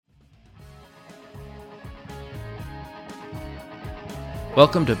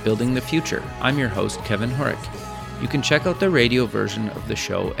Welcome to Building the Future. I'm your host, Kevin Horick. You can check out the radio version of the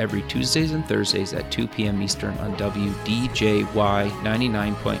show every Tuesdays and Thursdays at 2 p.m. Eastern on WDJY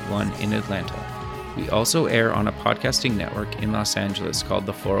 99.1 in Atlanta. We also air on a podcasting network in Los Angeles called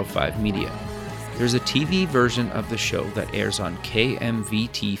the 405 Media. There's a TV version of the show that airs on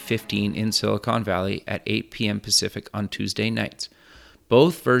KMVT 15 in Silicon Valley at 8 p.m. Pacific on Tuesday nights.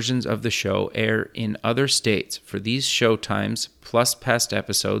 Both versions of the show air in other states. For these show times, plus past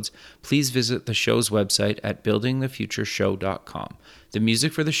episodes, please visit the show's website at buildingthefutureshow.com. The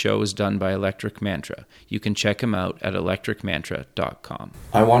music for the show is done by Electric Mantra. You can check him out at electricmantra.com.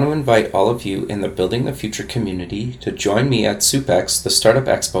 I want to invite all of you in the Building the Future community to join me at SUPEX, the Startup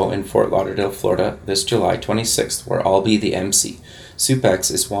Expo in Fort Lauderdale, Florida, this July 26th, where I'll be the MC. SUPEX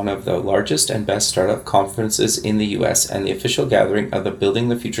is one of the largest and best startup conferences in the U.S. and the official gathering of the Building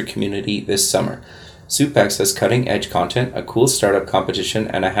the Future community this summer. SUPEX has cutting-edge content, a cool startup competition,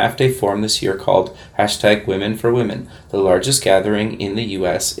 and a half-day forum this year called #WomenForWomen, the largest gathering in the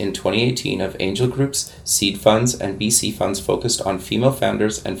U.S. in 2018 of angel groups, seed funds, and VC funds focused on female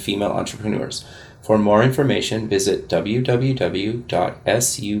founders and female entrepreneurs. For more information, visit www.sup-x.org.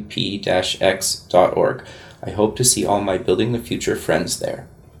 I hope to see all my Building the Future friends there.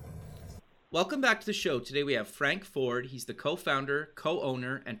 Welcome back to the show. Today we have Frank Ford. He's the co-founder,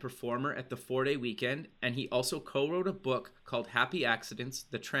 co-owner, and performer at the 4-Day Weekend, and he also co-wrote a book called Happy Accidents,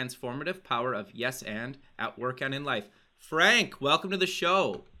 The Transformative Power of Yes and at Work and in Life. Frank, welcome to the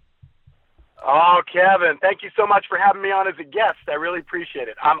show. Oh, Kevin, thank you so much for having me on as a guest. I really appreciate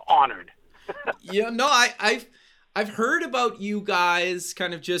it. I'm honored. I've heard about you guys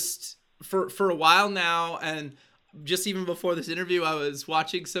kind of just for a while now, and just even before this interview, I was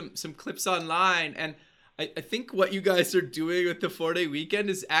watching some clips online, and I think what you guys are doing with the 4-Day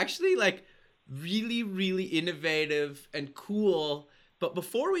Weekend is actually like really, really innovative and cool. But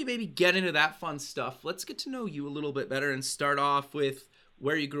before we maybe get into that fun stuff, let's get to know you a little bit better and start off with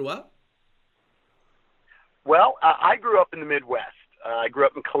where you grew up. Well, I grew up in the Midwest. I grew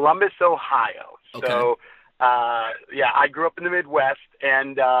up in Columbus, Ohio. Okay. So, I grew up in the Midwest,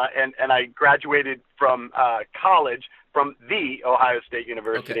 and I graduated from college from the Ohio State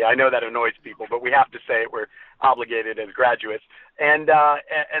University. Okay. I know that annoys people, but we have to say it. We're obligated as graduates, and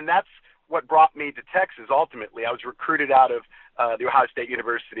that's what brought me to Texas. Ultimately, I was recruited out of the Ohio State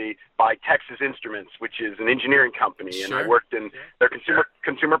University by Texas Instruments, which is an engineering company, Sure. and I worked in their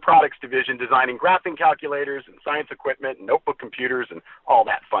consumer products division, designing graphing calculators and science equipment and notebook computers and all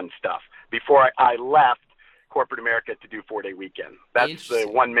that fun stuff before I left corporate America to do 4-Day Weekend. That's the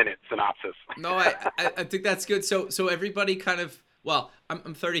 1-minute synopsis. No, I think that's good. So everybody kind of, well,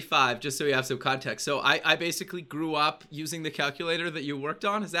 I'm 35, just so you have some context. So I basically grew up using the calculator that you worked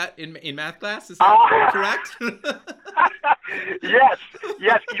on. Is that in math class? Is that correct? Yes.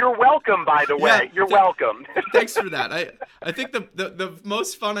 You're welcome, by the way. You're welcome. Thanks for that. I think the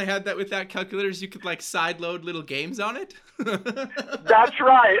most fun I had with that calculator is you could like sideload little games on it. That's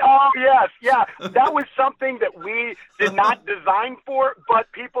right. Oh, yes. Yeah. That was something that we did not design for,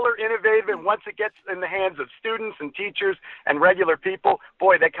 but people are innovative, and once it gets in the hands of students and teachers and regular people,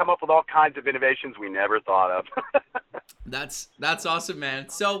 boy, they come up with all kinds of innovations we never thought of. That's awesome, man.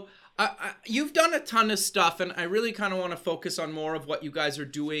 So you've done a ton of stuff, and I really kind of want to focus on more of what you guys are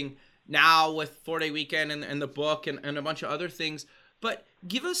doing now with 4-Day Weekend and the book and a bunch of other things. But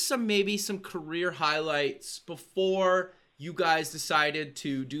give us some career highlights before you guys decided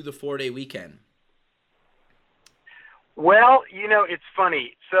to do the 4-Day Weekend. Well, it's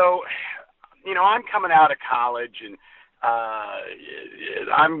funny. So, I'm coming out of college, and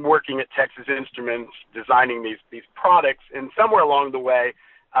I'm working at Texas Instruments designing these products, and somewhere along the way,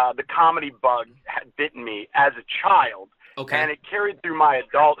 the comedy bug had bitten me as a child, Okay. And it carried through my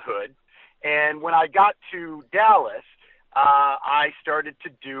adulthood. And when I got to Dallas, I started to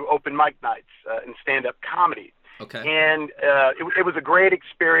do open mic nights and stand-up comedy. Okay. And it was a great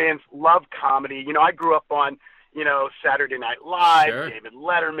experience. Loved comedy. I grew up on Saturday Night Live, Sure. David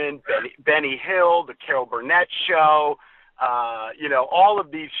Letterman, Benny Hill, the Carol Burnett Show, all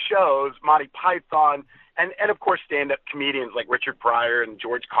of these shows, Monty Python, and of course stand-up comedians like Richard Pryor and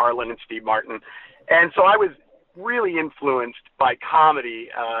George Carlin and Steve Martin. And so I was really influenced by comedy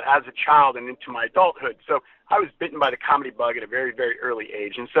as a child and into my adulthood. So I was bitten by the comedy bug at a very, very early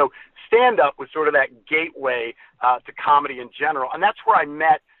age. And so stand-up was sort of that gateway to comedy in general. And that's where I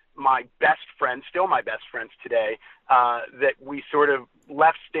met my best friends, still my best friends today, that we sort of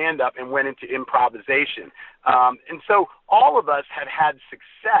left stand-up and went into improvisation. And so all of us had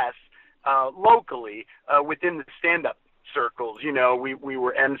success locally within the stand-up circles. You know, we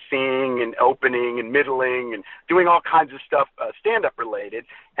were emceeing and opening and middling and doing all kinds of stuff, stand-up related.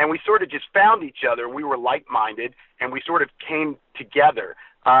 And we sort of just found each other. We were like-minded, and we sort of came together.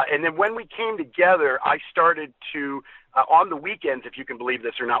 And then when we came together, I started to, on the weekends, if you can believe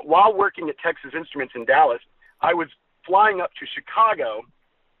this or not, while working at Texas Instruments in Dallas, I was flying up to Chicago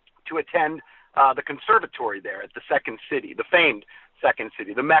to attend the conservatory there at the Second City, the famed Second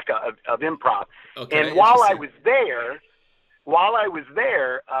City, the mecca of improv. Okay, and while I was there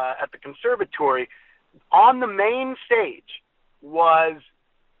at the conservatory, on the main stage was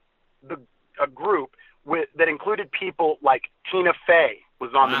a group that included people like Tina Fey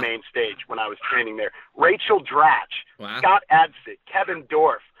was on the main stage when I was training there, Rachel Dratch, Scott Adsit, Kevin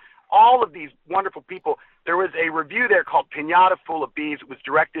Dorff, all of these wonderful people. There was a review there called Pinata Full of Bees. It was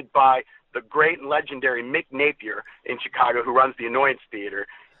directed by the great and legendary Mick Napier in Chicago, who runs the Annoyance Theater.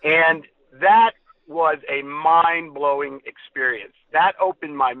 And that was a mind-blowing experience. That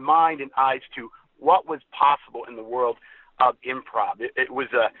opened my mind and eyes to what was possible in the world of improv. It was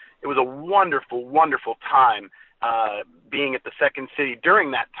a wonderful, wonderful time being at the Second City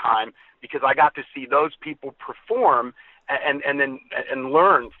during that time, because I got to see those people perform and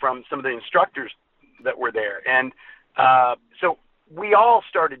learn from some of the instructors that were there. And so we all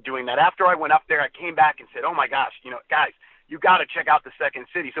started doing that. After I went up there, I came back and said, oh my gosh, guys, you got to check out the Second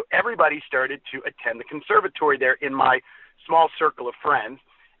City. So everybody started to attend the conservatory there in my small circle of friends.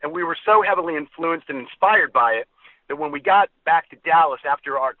 And we were so heavily influenced and inspired by it that when we got back to Dallas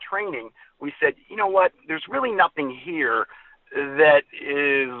after our training, we said, you know what, there's really nothing here that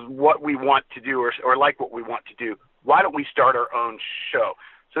is what we want to do or like what we want to do. Why don't we start our own show?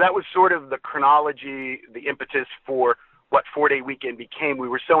 So that was sort of the chronology, the impetus for what 4-Day Weekend became. We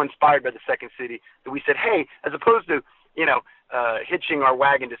were so inspired by the Second City that we said, hey, as opposed to, hitching our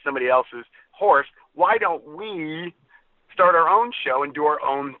wagon to somebody else's horse, why don't we start our own show and do our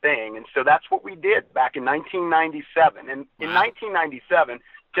own thing? And so that's what we did back in 1997. And in 1997,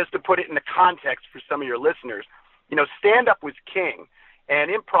 just to put it into context for some of your listeners, stand-up was king,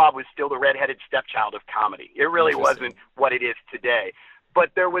 and improv was still the redheaded stepchild of comedy. It really wasn't what it is today.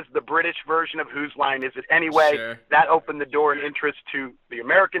 But there was the British version of Whose Line Is It Anyway? Sure. That opened the door and interest to the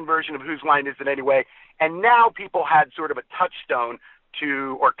American version of Whose Line Is It Anyway? And now people had sort of a touchstone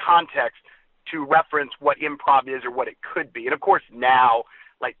or context to reference what improv is or what it could be. And of course now,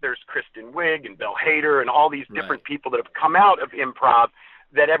 like, there's Kristen Wiig and Bill Hader and all these different people that have come out of improv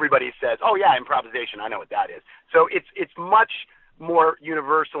that everybody says, oh yeah, improvisation, I know what that is. So it's much more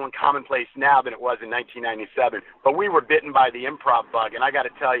universal and commonplace now than it was in 1997. But we were bitten by the improv bug, and I got to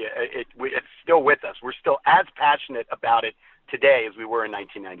tell you, it's still with us. We're still as passionate about it today as we were in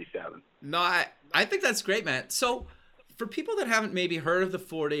 1997. No, I think that's great, man. So for people that haven't maybe heard of the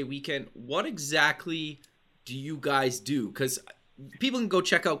 4-Day Weekend, what exactly do you guys do? Because people can go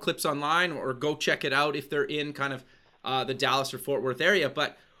check out clips online or go check it out if they're in kind of the Dallas or Fort Worth area.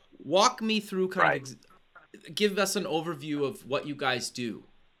 But walk me through give us an overview of what you guys do.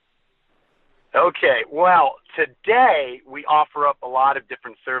 Okay, well, today we offer up a lot of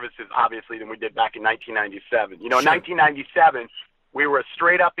different services, obviously, than we did back in 1997. In 1997, we were a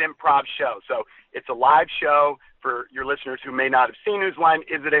straight-up improv show. So it's a live show for your listeners who may not have seen Whose Line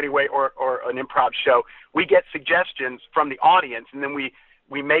Is It Anyway or an improv show. We get suggestions from the audience, and then we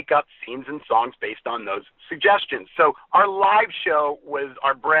make up scenes and songs based on those suggestions. So our live show was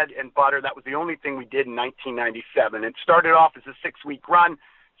our bread and butter. That was the only thing we did in 1997. It started off as a 6-week run.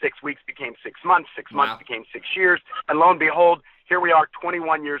 6 weeks became 6 months. 6 months became 6 years. And lo and behold, here we are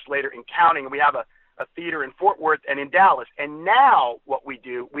 21 years later and counting. And we have a theater in Fort Worth and in Dallas. And now what we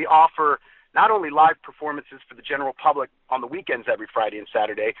do, we offer not only live performances for the general public on the weekends every Friday and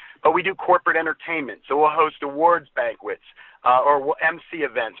Saturday, but we do corporate entertainment. So we'll host awards banquets, or we'll MC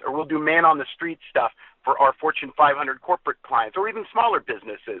events, or we'll do man-on-the-street stuff for our Fortune 500 corporate clients, or even smaller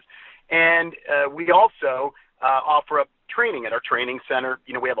businesses. And we also offer up training at our training center.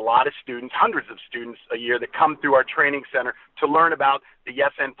 We have a lot of students, hundreds of students a year that come through our training center to learn about the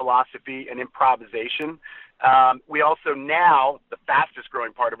Yes and philosophy and improvisation. We also now, the fastest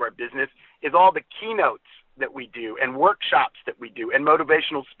growing part of our business is all the keynotes that we do and workshops that we do and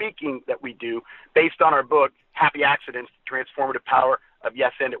motivational speaking that we do based on our book, Happy Accidents, The Transformative Power of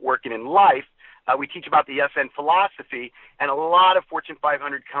Yes and at Work and in Life. We teach about the Yes and philosophy, and a lot of Fortune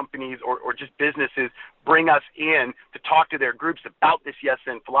 500 companies or just businesses bring us in to talk to their groups about this Yes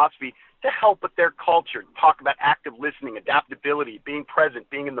and philosophy to help with their culture, talk about active listening, adaptability, being present,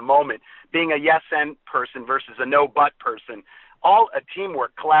 being in the moment, being a yes and person versus a no but person, all a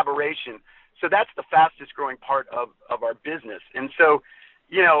teamwork, collaboration. So that's the fastest growing part of our business. And so,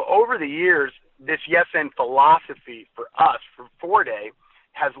 over the years, this Yes and philosophy for us, for 4-Day,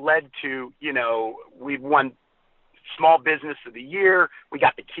 has led to, we've won Small Business of the Year. We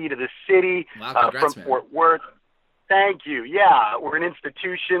got the key to the city from Fort Worth. Thank you. Yeah, we're an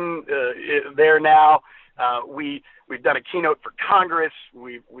institution there now. We've done a keynote for Congress.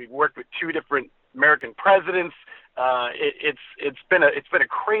 We've worked with 2 different American presidents. It's been a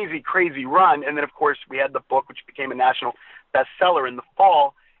crazy run. And then of course we had the book, which became a national bestseller in the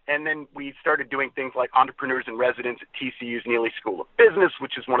fall. And then we started doing things like Entrepreneurs in Residence at TCU's Neely School of Business,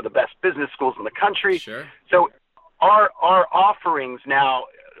 which is one of the best business schools in the country. Sure. So our offerings now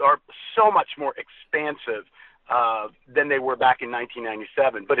are so much more expansive than they were back in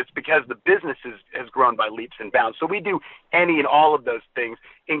 1997. But it's because the business has grown by leaps and bounds. So we do any and all of those things,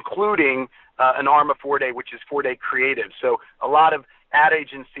 including an arm of 4-Day, which is 4-Day Creative. So a lot of ad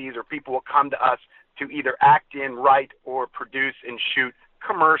agencies or people will come to us to either act in, write, or produce and shoot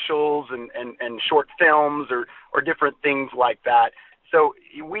commercials and short films or different things like that. So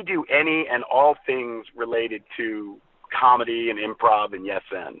we do any and all things related to comedy and improv and Yes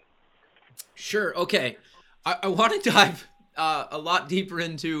and. Sure. Okay. I want to dive a lot deeper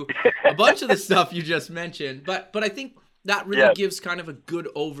into a bunch of the stuff you just mentioned, but I think that really gives kind of a good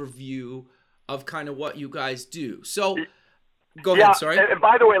overview of kind of what you guys do. So go ahead. Sorry. And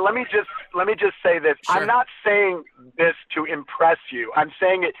by the way, let me just say this. Sure. I'm not saying this to impress you. I'm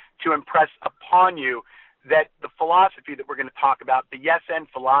saying it to impress upon you that the philosophy that we're going to talk about, the Yes and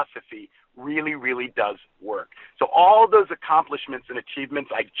philosophy, really, really does work. So all those accomplishments and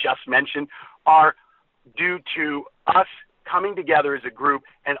achievements I just mentioned are due to us coming together as a group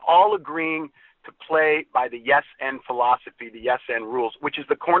and all agreeing to play by the Yes and philosophy, the Yes and rules, which is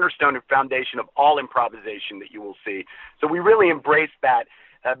the cornerstone and foundation of all improvisation that you will see. So we really embrace that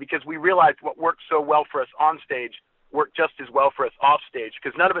because we realized what worked so well for us on stage worked just as well for us off stage,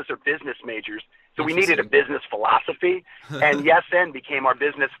 because none of us are business majors. So we needed a business philosophy, and Yes and became our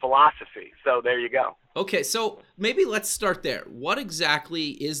business philosophy. So there you go. Okay, so maybe let's start there. What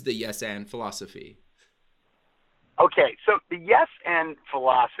exactly is the Yes and philosophy? Okay, so the Yes and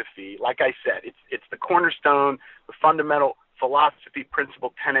philosophy, like I said, it's the cornerstone, the fundamental philosophy,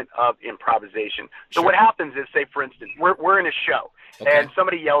 principle, tenet of improvisation. So what happens is, say, for instance, we're in a show, and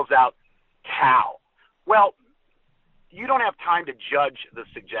somebody yells out, "cow." Well, you don't have time to judge the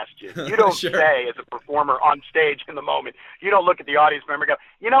suggestion. You don't say, as a performer on stage in the moment, you don't look at the audience member and go,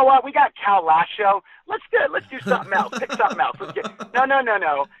 "You know what, we got cow last show. Let's do something else. Pick something else.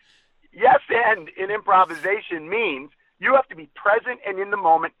 No. Yes and in improvisation means you have to be present and in the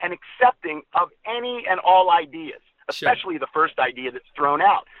moment and accepting of any and all ideas, especially the first idea that's thrown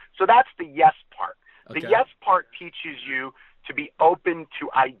out. So that's the yes part. The yes part teaches you to be open to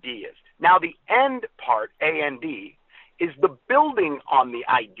ideas. Now the end part, A&D, is the building on the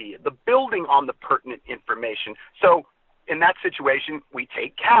idea, the building on the pertinent information. So in that situation, we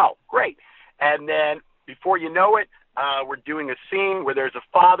take cow. Great. And then before you know it, we're doing a scene where there's a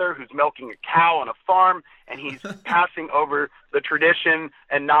father who's milking a cow on a farm, and he's passing over the tradition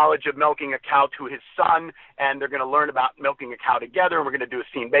and knowledge of milking a cow to his son, and they're going to learn about milking a cow together, and we're going to do a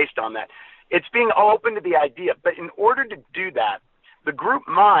scene based on that. It's being open to the idea, but in order to do that, the group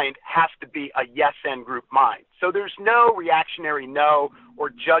mind has to be a yes and group mind. So there's no reactionary no or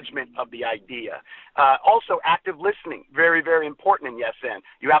judgment of the idea. Also, active listening, very, very important in yes and.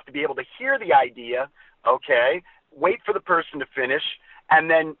 You have to be able to hear the idea, wait for the person to finish, and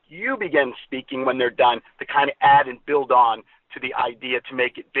then you begin speaking when they're done to kind of add and build on to the idea to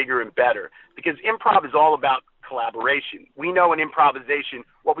make it bigger and better. Because improv is all about collaboration. We know in improvisation,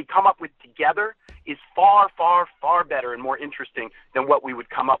 what we come up with together is far, far, far better and more interesting than what we would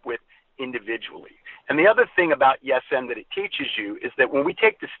come up with individually. And the other thing about Yes and that it teaches you is that when we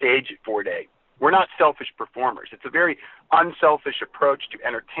take the stage at 4-Day, we're not selfish performers. It's a very unselfish approach to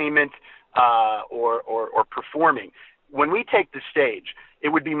entertainment or performing. When we take the stage, it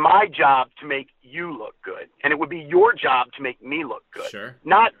would be my job to make you look good, and it would be your job to make me look good. Sure.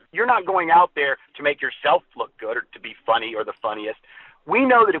 You're not going out there to make yourself look good or to be funny or the funniest. We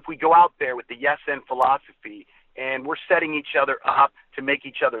know that if we go out there with the yes and philosophy and we're setting each other up to make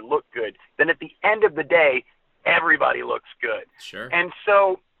each other look good, then at the end of the day, everybody looks good. Sure. And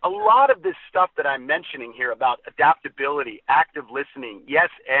so a lot of this stuff that I'm mentioning here about adaptability, active listening, yes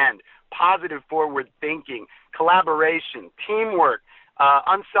and, positive forward thinking, collaboration, teamwork,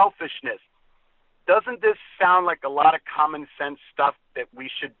 unselfishness. Doesn't this sound like a lot of common sense stuff that we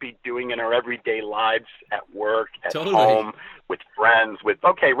should be doing in our everyday lives, at work, at home, with friends,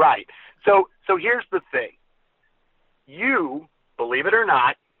 right. So here's the thing. You, believe it or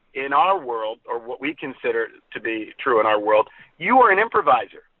not, in our world, or what we consider to be true in our world, you are an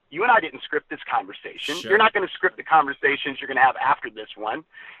improviser. you and I didn't script this conversation. Sure. You're not going to script the conversations you're going to have after this one.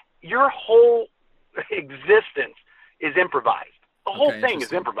 Your whole existence is improvised. The whole thing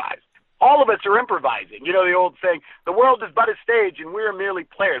is improvised. All of us are improvising. You know the old saying, the world is but a stage and we are merely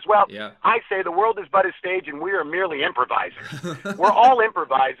players. Well, Yeah. I say the world is but a stage and we are merely improvisers. We're all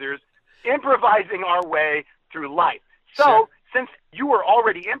improvisers, improvising our way through life. So Sure. since you are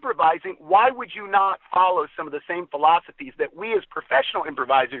already improvising, why would you not follow some of the same philosophies that we as professional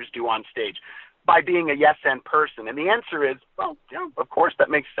improvisers do on stage by being a yes-and person? And the answer is, well, yeah, of course, that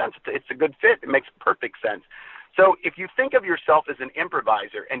makes sense. It's a good fit. It makes perfect sense. So if you think of yourself as an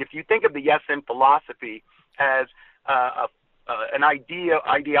improviser, and if you think of the yes-and philosophy as an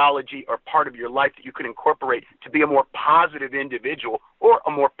ideology or part of your life that you could incorporate to be a more positive individual or a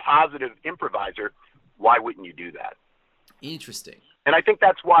more positive improviser, why wouldn't you do that? Interesting. And I think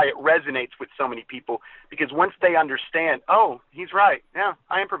that's why it resonates with so many people, because once they understand, oh, he's right. Yeah,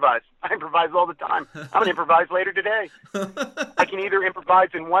 I improvise. I improvise all the time. I'm going to improvise later today. I can either improvise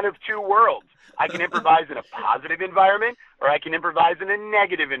in one of two worlds. I can improvise in a positive environment, or I can improvise in a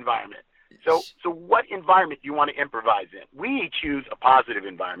negative environment. So what environment do you want to improvise in? We choose a positive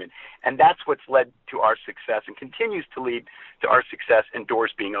environment, and that's what's led to our success and continues to lead to our success and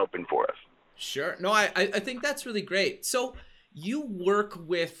doors being open for us. Sure. No, I think that's really great. So you work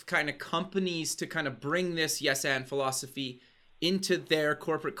with kind of companies to kind of bring this yes and philosophy into their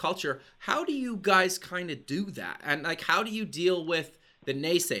corporate culture. How do you guys kind of do that? And like, how do you deal with the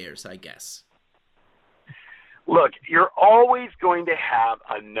naysayers, I guess? Look, you're always going to have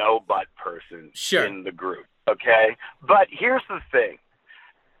a no but person Sure. in the group, okay? But here's the thing.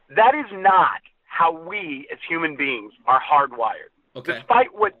 That is not how we as human beings are hardwired. Okay.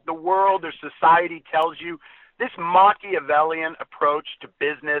 Despite what the world or society tells you, this Machiavellian approach to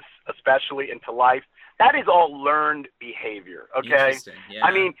business, especially, and to life, that is all learned behavior, okay? Interesting. Yeah.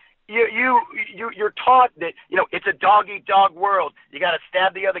 I mean, you're taught that, it's a dog-eat-dog world. You got to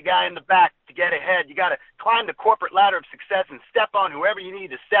stab the other guy in the back to get ahead. You got to climb the corporate ladder of success and step on whoever you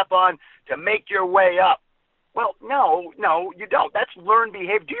need to step on to make your way up. Well, no, you don't. That's learned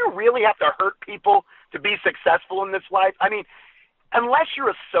behavior. Do you really have to hurt people to be successful in this life? I mean, unless you're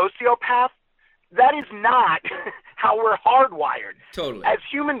a sociopath, that is not how we're hardwired. Totally. As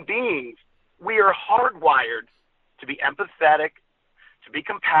human beings, we are hardwired to be empathetic, to be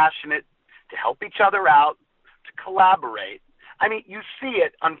compassionate, to help each other out, to collaborate. I mean, you see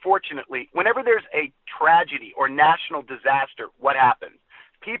it, unfortunately, whenever there's a tragedy or national disaster, what happens?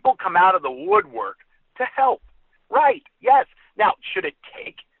 People come out of the woodwork to help. Right, yes. Now, should it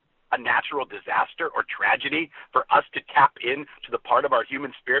take a natural disaster or tragedy for us to tap into the part of our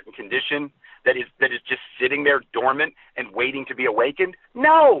human spirit and condition that is just sitting there dormant and waiting to be awakened?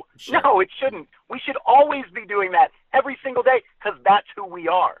 No, Sure. No, it shouldn't. We should always be doing that every single day, because that's who we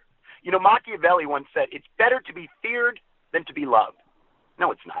are. Machiavelli once said, it's better to be feared than to be loved.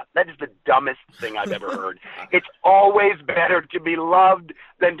 No, it's not. That is the dumbest thing I've ever heard. It's always better to be loved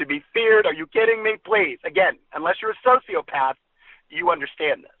than to be feared. Are you kidding me? Please. Again, unless you're a sociopath, you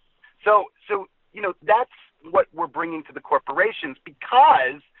understand this. So that's what we're bringing to the corporations,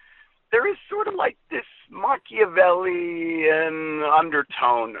 because there is sort of like this Machiavellian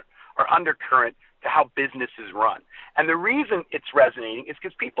undertone or undercurrent to how business is run. And the reason it's resonating is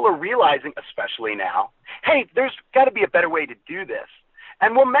because people are realizing, especially now, hey, there's got to be a better way to do this.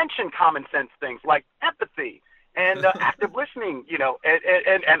 And we'll mention common sense things like empathy and active listening,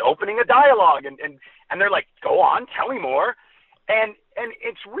 and opening a dialogue. And they're like, go on, tell me more. And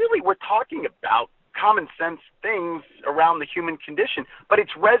it's really, we're talking about common sense things around the human condition, but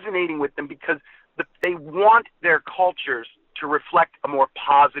it's resonating with them because they want their cultures to reflect a more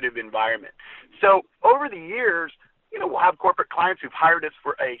positive environment. So over the years, we'll have corporate clients who've hired us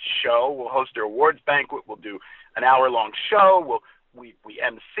for a show. We'll host their awards banquet. We'll do an hour-long show. We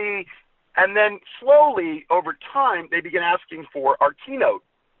MC. And then slowly, over time, they begin asking for our keynote.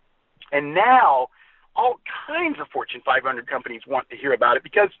 And now all kinds of Fortune 500 companies want to hear about it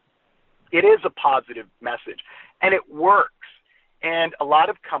because it is a positive message, and it works. And a lot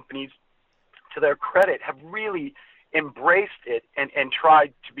of companies, to their credit, have really embraced it and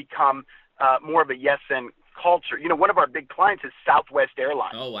tried to become more of a yes-and culture. One of our big clients is Southwest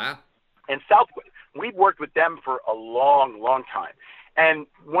Airlines. Oh, wow. And Southwest, we've worked with them for a long, long time. And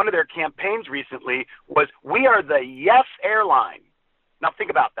one of their campaigns recently was, we are the yes airline. Now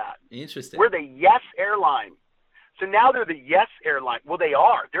think about that. Interesting. We're the yes airline. So now they're the yes airline. Well, they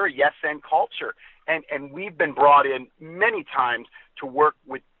are. They're a yes and culture. And we've been brought in many times to work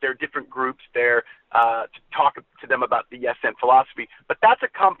with their different groups there to talk to them about the Yes and philosophy. But that's a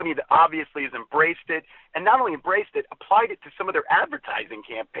company that obviously has embraced it, and not only embraced it, applied it to some of their advertising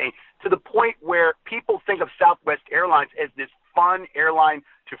campaign to the point where people think of Southwest Airlines as this fun airline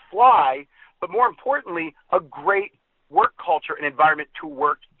to fly, but more importantly, a great work culture and environment to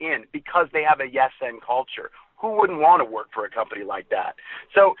work in because they have a yes and culture. Who wouldn't want to work for a company like that?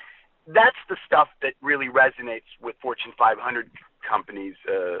 So that's the stuff that really resonates with Fortune 500 companies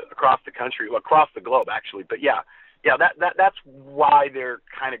across the country, across the globe, actually. But that's why they're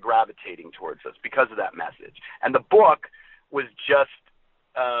kind of gravitating towards us, because of that message. And the book was just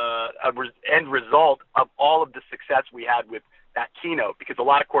end result of all of the success we had with that keynote, because a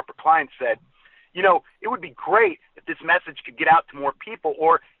lot of corporate clients said, you know, it would be great if this message could get out to more people,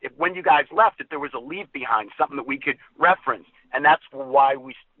 or if when you guys left, if there was a leave behind, something that we could reference. And that's why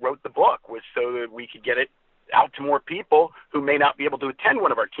we wrote the book, was so that we could get it out to more people who may not be able to attend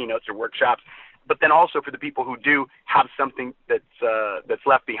one of our keynotes or workshops, but then also for the people who do have something that's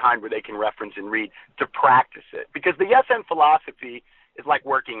left behind where they can reference and read to practice it. Because the Yes and philosophy is like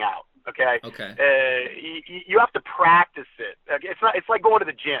working out. Okay. You have to practice it. It's like going to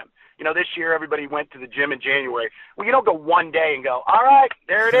the gym. You know, this year everybody went to the gym in January. Well, you don't go one day and go, all right,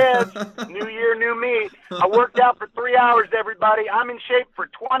 there it is. New year, new me. I worked out for 3 hours, everybody. I'm in shape for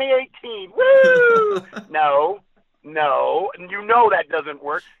 2018. Woo! No. You know that doesn't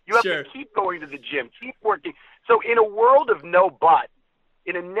work. You have to keep going to the gym, keep working. So in a world of no but,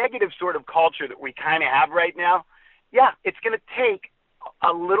 in a negative sort of culture that we kind of have right now, it's going to take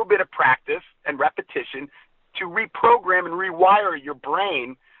a little bit of practice and repetition to reprogram and rewire your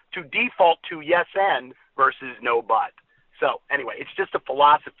brain to default to yes and versus no but. So anyway, it's just a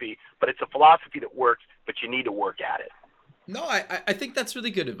philosophy, but it's a philosophy that works, but you need to work at it. No, I think that's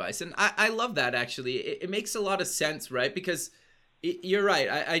really good advice. And I love that, actually. It makes a lot of sense, right? Because you're right.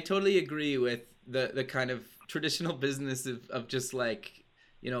 I totally agree with the kind of traditional business of just like,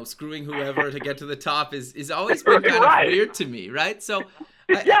 you know, screwing whoever to get to the top is always been kind of weird to me, right? So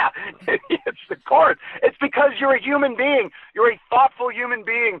it's the course. It's because you're a human being. You're a thoughtful human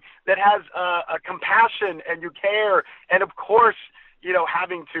being that has a compassion and you care. And of course, you know,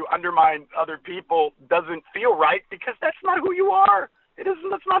 having to undermine other people doesn't feel right because that's not who you are. It isn't.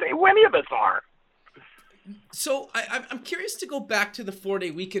 That's not who any of us are. So I'm curious to go back to the 4-day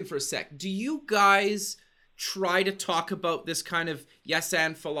weekend for a sec. Do you guys try to talk about this kind of yes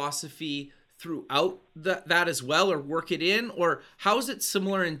and philosophy throughout that as well, or work it in, or how is it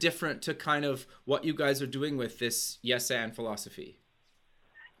similar and different to kind of what you guys are doing with this yes and philosophy?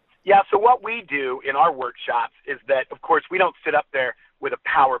 Yeah, so what we do in our workshops is that, of course, we don't sit up there with a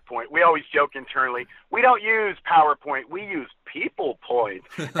PowerPoint. We always joke internally, we don't use PowerPoint, we use People Point.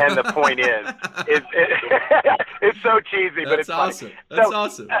 And the point is it's so cheesy, but it's awesome. Funny. That's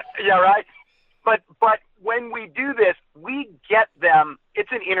awesome. Yeah, right? But when we do this, we get them,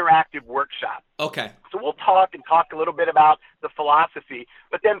 it's an interactive workshop. Okay. So we'll talk a little bit about the philosophy,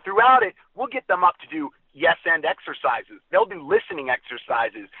 but then throughout it, we'll get them up to do yes and exercises. They'll do listening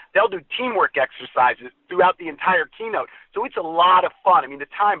exercises. They'll do teamwork exercises throughout the entire keynote. So it's a lot of fun. I mean, the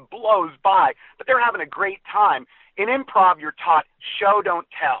time blows by, but they're having a great time. In improv, you're taught show, don't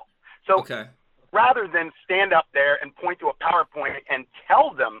tell. So rather than stand up there and point to a PowerPoint and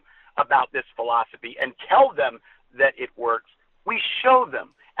tell them about this philosophy and tell them that it works, we show them.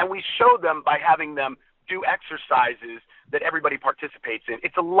 And we show them by having them do exercises that everybody participates in.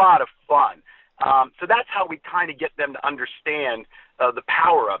 It's a lot of fun. So that's how we kind of get them to understand the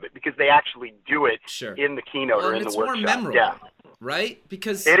power of it, because they actually do it in the keynote or in the workshop. It's more memorable, right?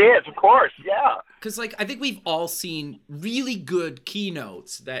 Because it is, of course, because like I think we've all seen really good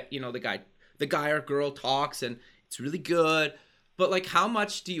keynotes that, you know, the guy or girl talks and it's really good. But like, how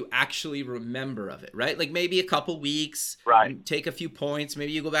much do you actually remember of it, right? Like maybe a couple weeks, right? Take a few points,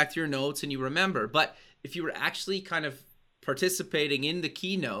 maybe you go back to your notes and you remember. But if you were actually kind of participating in the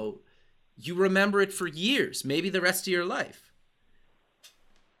keynote, you remember it for years, maybe the rest of your life.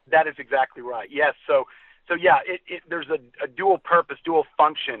 That is exactly right. Yes. So yeah, there's a dual purpose, dual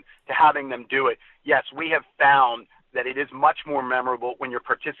function to having them do it. Yes, we have found that it is much more memorable when you're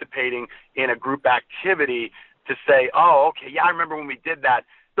participating in a group activity to say, oh, okay, yeah, I remember when we did that.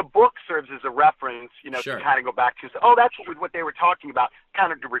 The book serves as a reference, you know, to kind of go back to, oh, that's what they were talking about,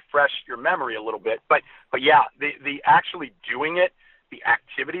 kind of to refresh your memory a little bit. But yeah, the actually doing it, the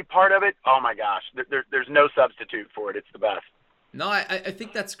activity part of it, oh my gosh, there's no substitute for it. It's the best. No, I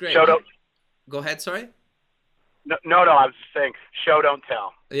think that's great. Go ahead, sorry. No, I was just saying, show, don't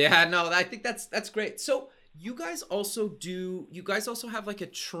tell. Yeah, no, I think that's great. So you guys also have like a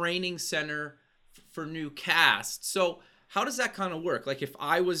training center for new cast. So how does that kind of work? Like if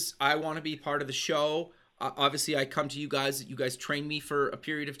I want to be part of the show, obviously I come to you guys train me for a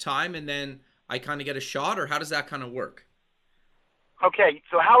period of time and then I kind of get a shot, or how does that kind of work? Okay,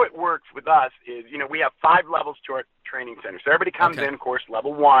 so how it works with us is, we have 5 levels to our training center. So everybody comes Okay. in, of course,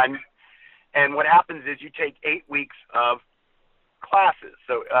 level 1, and what happens is you take 8 weeks of classes.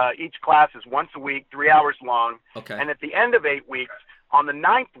 So each class is once a week, 3 hours long, Okay. and at the end of 8 weeks, on the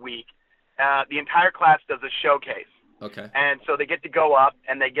 9th week, the entire class does a showcase. Okay. And so they get to go up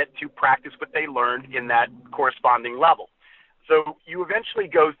and they get to practice what they learned in that corresponding level. So you eventually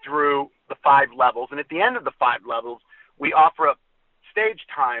go through the 5 levels, and at the end of the 5 levels, we offer up stage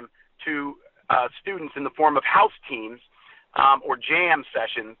time to students in the form of house teams or jam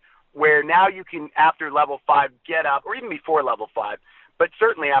sessions, where now you can, after level 5, get up, or even before level 5, but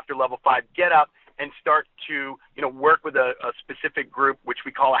certainly after level 5, get up and start to work with a specific group, which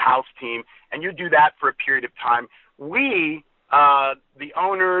we call a house team, and you do that for a period of time. We, the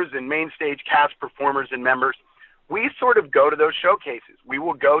owners and main stage cast performers and members, we sort of go to those showcases. We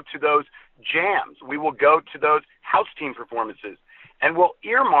will go to those jams. We will go to those house team performances, and we'll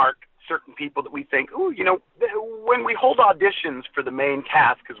earmark certain people that we think, when we hold auditions for the main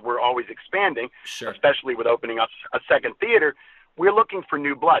cast, because we're always expanding, Sure. especially with opening up a second theater, we're looking for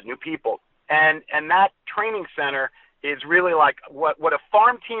new blood, new people. And that training center is really like what a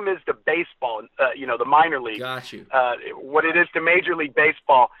farm team is to baseball, the minor league. Got you. What it is to Major League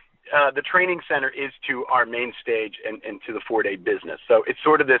Baseball, the training center is to our main stage and to the 4-day business. So it's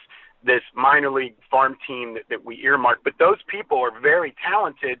sort of this minor league farm team that we earmark. But those people are very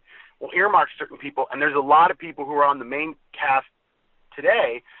talented. We'll earmark certain people, and there's a lot of people who are on the main cast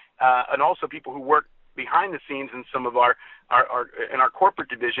today, and also people who work behind the scenes in some of our corporate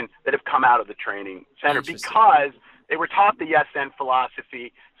division that have come out of the training center because they were taught the Yes and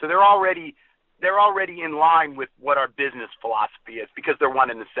philosophy. So they're already in line with what our business philosophy is because they're one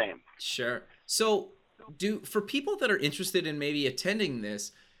and the same. Sure. So for people that are interested in maybe attending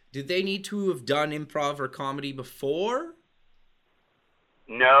this, do they need to have done improv or comedy before?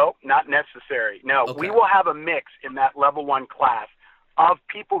 No, not necessary. No, Okay. We will have a mix in that level 1 class of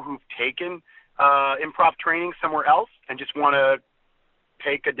people who've taken improv training somewhere else and just want to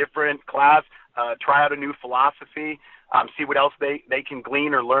take a different class, try out a new philosophy, see what else they can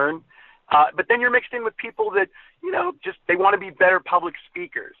glean or learn. But then you're mixed in with people that, just they want to be better public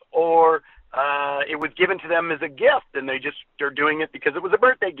speakers, or it was given to them as a gift and they're doing it because it was a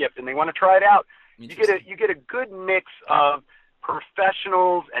birthday gift and they want to try it out. You get a good mix of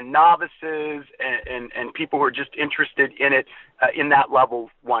professionals and novices and people who are just interested in it in that level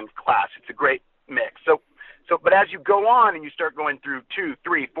 1 class. It's a great mix. But as you go on and you start going through 2,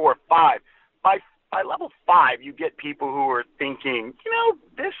 3, 4, 5, by level 5, you get people who are thinking,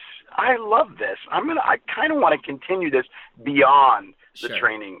 I love this. I kind of want to continue this beyond the Sure.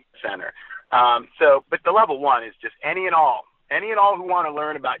 training center. But the level 1 is just any and all who want to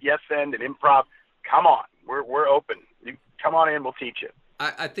learn about Yes and improv. Come on, we're open. You come on in, we'll teach you.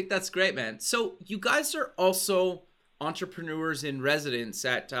 I think that's great, man. So you guys are also entrepreneurs in residence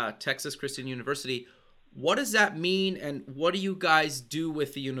at Texas Christian University. What does that mean, and what do you guys do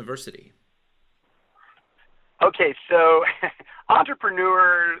with the university? Okay, so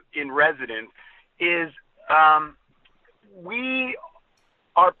entrepreneur in residence is we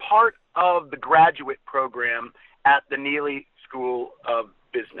are part of the graduate program at the Neely School of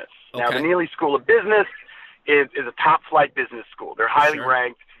Business. Now, Okay. the Neely School of Business is a top-flight business school. They're highly Sure.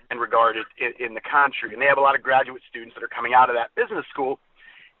 ranked and regarded in the country, and they have a lot of graduate students that are coming out of that business school.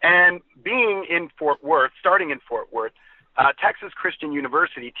 And being in Fort Worth, starting in Fort Worth, Texas Christian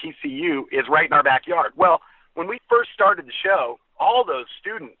University, TCU, is right in our backyard. Well, when we first started the show, all those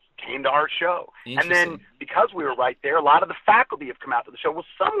students came to our show. And then because we were right there, a lot of the faculty have come out to the show. Well,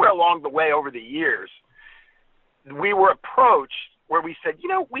 somewhere along the way over the years, we were approached where we said,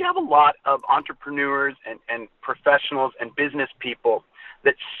 we have a lot of entrepreneurs and professionals and business people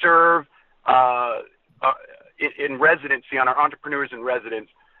that serve in residency on our Entrepreneurs in Residence.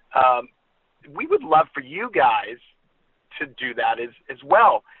 We would love for you guys to do that as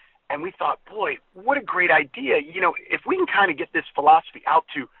well. And we thought, boy, what a great idea. If we can kind of get this philosophy out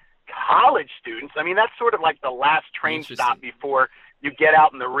to college students, that's sort of like the last train stop before you get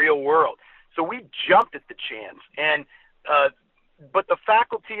out in the real world. So we jumped at the chance. And but the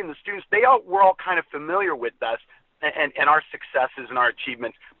faculty and the students, were all kind of familiar with us and our successes and our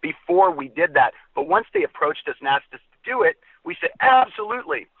achievements before we did that. But once they approached us and asked us to do it, we said,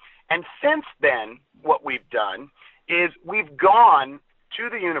 absolutely. And since then, what we've done is we've gone to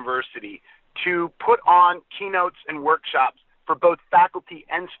the university to put on keynotes and workshops for both faculty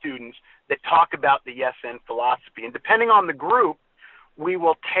and students that talk about the Yes and philosophy. And depending on the group, we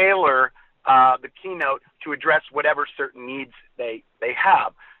will tailor the keynote to address whatever certain needs they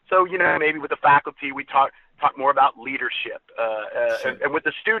have. So, maybe with the faculty, we talk more about leadership. Sure. And with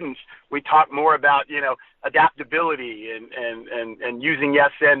the students, we talk more about, adaptability and using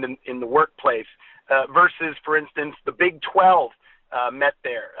Yes and in the workplace versus, for instance, the Big 12 met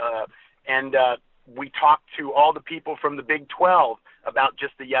there. And we talked to all the people from the Big 12 about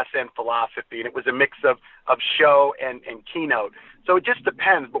just the Yes and philosophy. And it was a mix of show and keynote. So it just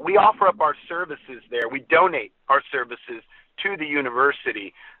depends. But we offer up our services there. We donate our services to the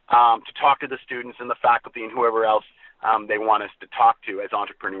university to talk to the students and the faculty and whoever else they want us to talk to as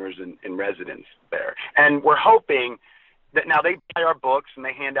entrepreneurs and residents there. And we're hoping that now they buy our books and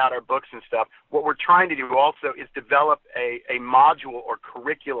they hand out our books and stuff. What we're trying to do also is develop a module or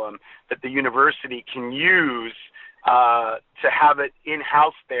curriculum that the university can use to have it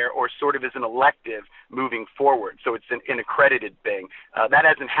in-house there or sort of as an elective moving forward. So it's an accredited thing. That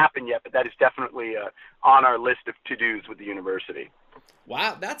hasn't happened yet, but that is definitely on our list of to-dos with the university.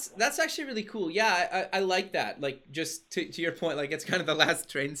 Wow, that's actually really cool. Yeah, I like that. Like, just to your point, like, it's kind of the last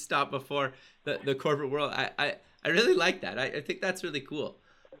train stop before the corporate world. I really like that. I think that's really cool.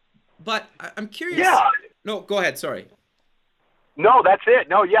 But I'm curious. Yeah. No, go ahead. Sorry. No, that's it.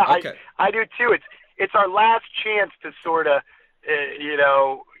 No, yeah, Okay. I do too. It's our last chance to sort of,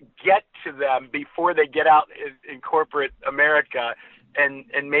 get to them before they get out in corporate America and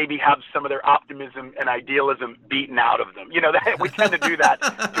maybe have some of their optimism and idealism beaten out of them. We tend to do that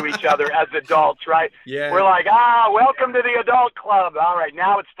to each other as adults, right? Yeah. We're like, welcome to the adult club. All right,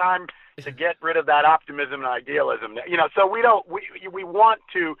 now it's time to get rid of that optimism and idealism. So we want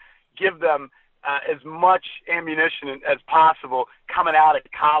to give them as much ammunition as possible coming out of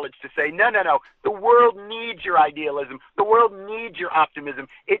college to say, no, the world needs your idealism. The world needs your optimism.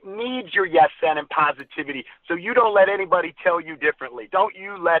 It needs your yes and positivity. So you don't let anybody tell you differently. Don't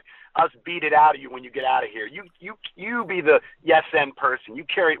you let us beat it out of you when you get out of here. You be the yes and person. You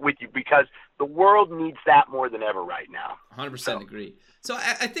carry it with you because the world needs that more than ever right now. 100% agree. So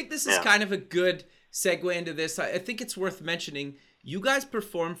I think this is kind of a good segue into this. I think it's worth mentioning. You guys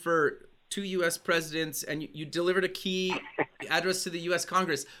performed for 2 U.S. presidents, and you delivered a key address to the U.S.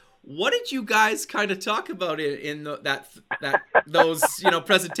 Congress. What did you guys kind of talk about in those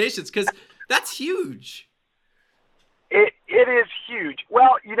presentations? Because that's huge. It is huge.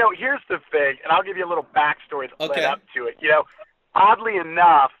 Well, here's the thing, and I'll give you a little backstory that led up to it. Oddly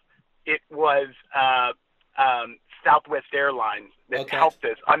enough, it was Southwest Airlines that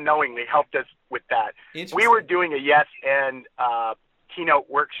unknowingly helped us with that. We were doing a yes and keynote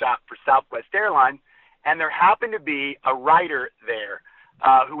workshop for Southwest Airlines, and there happened to be a writer there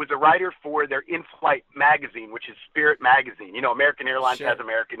who was a writer for their in-flight magazine, which is Spirit Magazine. American Airlines has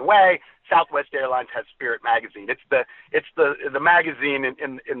American Way. Southwest Airlines has Spirit Magazine. It's the magazine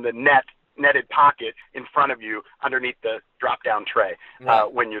in the netted pocket in front of you underneath the drop-down tray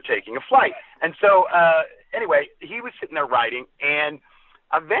when you're taking a flight. And so anyway, he was sitting there writing, and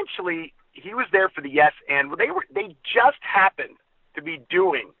eventually he was there for the yes and they just happened to be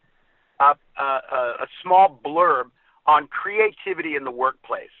doing a small blurb on creativity in the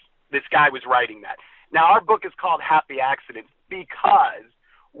workplace. This guy was writing that. Now, our book is called Happy Accidents because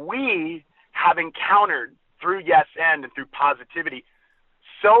we have encountered through yes and through positivity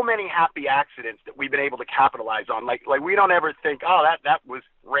so many happy accidents that we've been able to capitalize on. Like we don't ever think, that was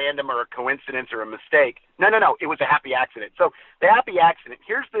random or a coincidence or a mistake. No, it was a happy accident. So the happy accident,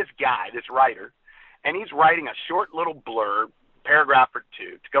 here's this guy, this writer, and he's writing a short little blurb, paragraph or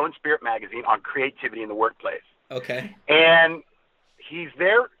two, to go in Spirit Magazine on creativity in the workplace. Okay. And he's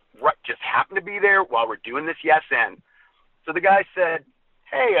there, just happened to be there while we're doing this yes and. So the guy said,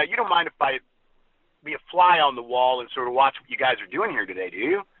 hey, you don't mind if I be a fly on the wall and sort of watch what you guys are doing here today, do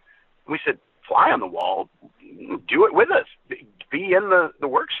you? And we said, fly on the wall? Do it with us. Be in the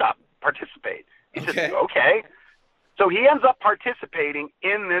workshop. Participate. He said, okay. So he ends up participating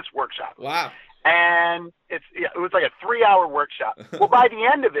in this workshop. Wow. And it was like a 3-hour workshop. Well, by the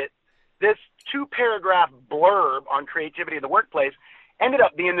end of it, this 2-paragraph blurb on creativity in the workplace ended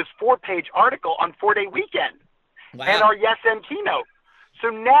up being this 4-page article on 4-Day Weekend and our Yes and keynote. So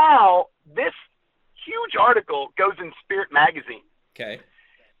now this huge article goes in Spirit Magazine. Okay.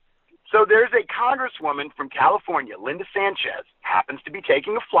 So there's a congresswoman from California, Linda Sanchez, happens to be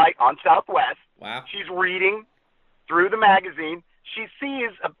taking a flight on Southwest. Wow. She's reading through the magazine. She sees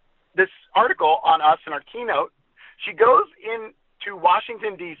this article on us in our keynote. She goes into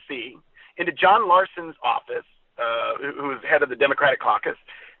Washington, D.C., into John Larson's office, who is head of the Democratic caucus,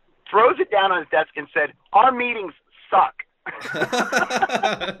 throws it down on his desk and said, our meetings suck.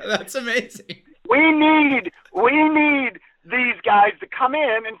 That's amazing. We need these guys to come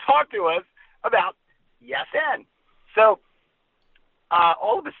in and talk to us about YesN. So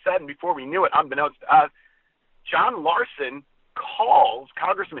all of a sudden, before we knew it, unbeknownst to us, Congressman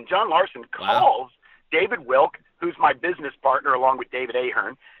John Larson calls David Wilk, who's my business partner along with David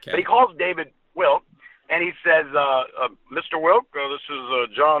Ahern. Okay. But he calls David Wilk, and he says, Mr. Wilk, this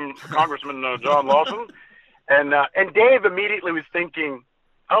is Congressman John Larson. And Dave immediately was thinking,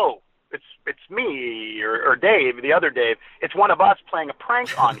 oh, it's me or Dave, the other Dave. It's one of us playing a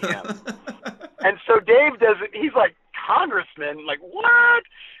prank on him. And so Dave does it. He's like, Congressman, like, what?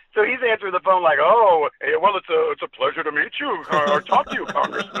 So he's answering the phone like, oh, well, it's a pleasure to meet you or talk to you,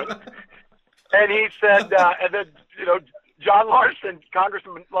 Congressman. And he said, and then, John Larson,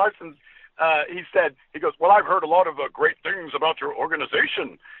 Congressman Larson, he goes, well, I've heard a lot of great things about your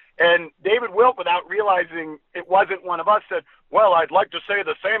organization. And David Wilk, without realizing it wasn't one of us, said, well, I'd like to say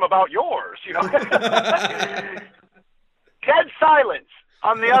the same about yours. Dead silence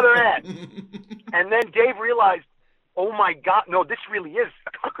on the other end. And then Dave realized, oh, my God, no, this really is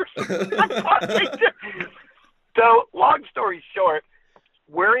Congressman. So long story short,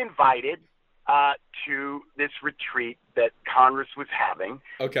 we're invited to this retreat that Congress was having.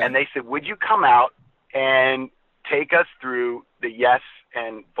 Okay. And they said, would you come out and take us through the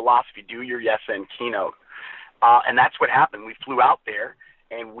YesN philosophy, do your YesN keynote. And that's what happened. We flew out there,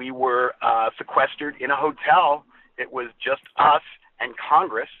 and we were sequestered in a hotel. It was just us and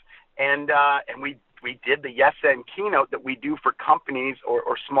Congress, and we did the YesN keynote that we do for companies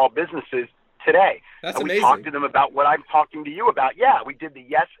or small businesses today. That's and we amazing. talked to them about what I'm talking to you about. Yeah, we did the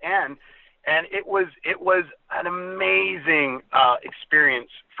YesN, and it was an amazing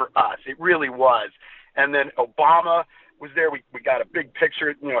experience for us. It really was. And then Obama was there. We got a big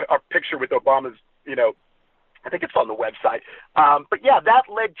picture, our picture with Obama's, I think it's on the website. But yeah, that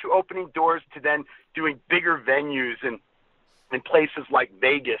led to opening doors to then doing bigger venues in places like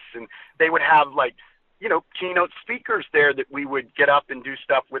Vegas. And they would have keynote speakers there that we would get up and do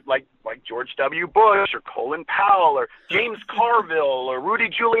stuff with like George W. Bush or Colin Powell or James Carville or Rudy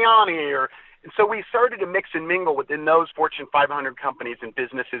Giuliani and so we started to mix and mingle within those Fortune 500 companies and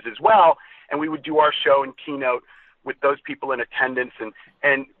businesses as well. And we would do our show and keynote with those people in attendance.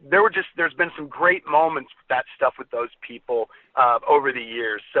 And there's been some great moments with that stuff with those people over the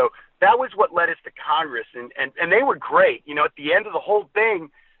years. So that was what led us to Congress. And they were great. At the end of the whole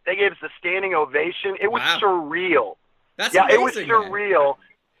thing, they gave us a standing ovation. It was surreal. That's amazing, it was surreal. Man.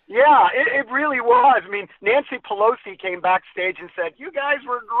 Yeah, it really was. I mean, Nancy Pelosi came backstage and said, you guys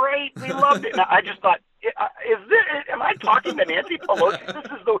were great. We loved it. And I just thought, am I talking to Nancy Pelosi?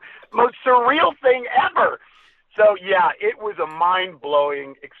 This is the most surreal thing ever. So, yeah, it was a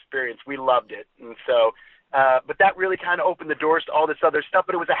mind-blowing experience. We loved it. And so, but that really kind of opened the doors to all this other stuff.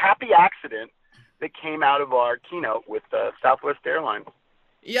 But it was a happy accident that came out of our keynote with Southwest Airlines.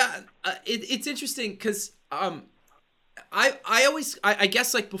 Yeah, it's interesting because I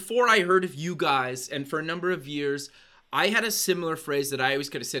guess like before I heard of you guys, and for a number of years, I had a similar phrase that I always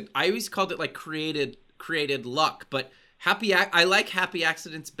could have said. I always called it like created luck, but I like happy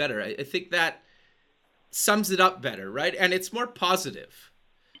accidents better. I think that sums it up better, right? And it's more positive.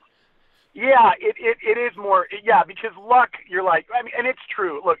 Yeah, it is more. Yeah, because luck, you're like, I mean, and it's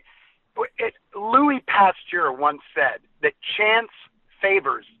true. Look, Louis Pasteur once said that chance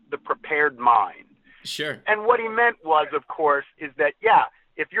favors the prepared mind. Sure. And what he meant was, of course, is that, yeah,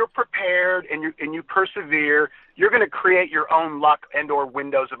 if you're prepared and you persevere, you're going to create your own luck and or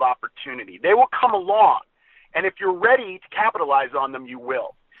windows of opportunity. They will come along. And if you're ready to capitalize on them, you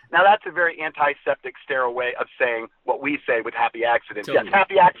will. Now, that's a very antiseptic, sterile way of saying what we say with happy accidents. Totally. Yes,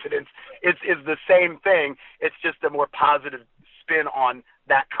 happy accidents is the same thing. It's just a more positive spin on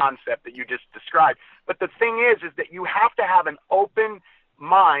that concept that you just described. But the thing is that you have to have an open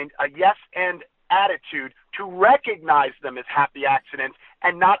mind, a yes and attitude to recognize them as happy accidents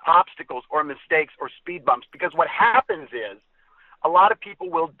and not obstacles or mistakes or speed bumps. Because what happens is a lot of people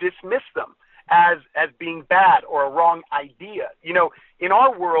will dismiss them as being bad or a wrong idea. In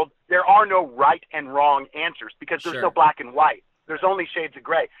our world, there are no right and wrong answers because there's no black and white. There's only shades of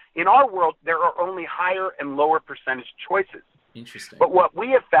gray. In our world, there are only higher and lower percentage choices. Interesting. But what we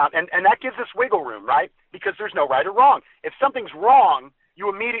have found, and that gives us wiggle room, right? Because there's no right or wrong. If something's wrong, you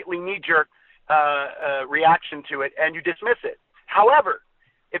immediately knee-jerk reaction to it and you dismiss it. However,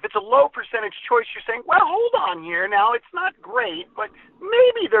 if it's a low percentage choice, you're saying, well, hold on here. Now, it's not great, but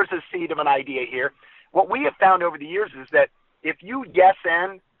maybe there's a seed of an idea here. What we have found over the years is that if you yes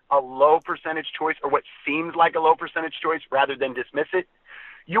and a low percentage choice or what seems like a low percentage choice rather than dismiss it,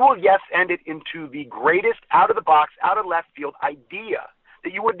 You will yes end it into the greatest out of the box, out of left field idea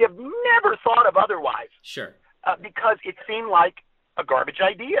that you would have never thought of otherwise. Sure. Because it seemed like a garbage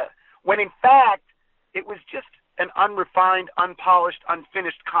idea, when in fact it was just an unrefined, unpolished,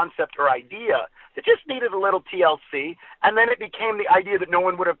 unfinished concept or idea that just needed a little TLC, and then it became the idea that no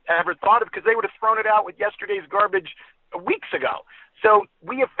one would have ever thought of because they would have thrown it out with yesterday's garbage weeks ago. So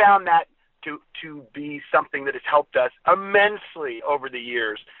we have found that to be something that has helped us immensely over the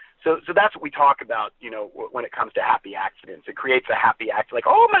years. So that's what we talk about, when it comes to happy accidents. It creates a happy accident, like,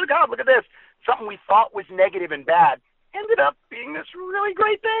 oh my God, look at this. Something we thought was negative and bad ended up being this really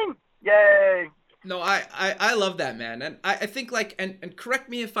great thing. Yay. No, I love that, man. And I think and correct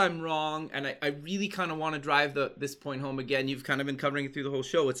me if I'm wrong, and I really kind of want to drive this point home again. You've kind of been covering it through the whole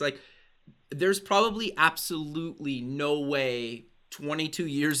show. It's like there's probably absolutely no way 22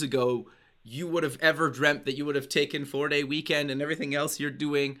 years ago you would have ever dreamt that you would have taken 4-day weekend and everything else you're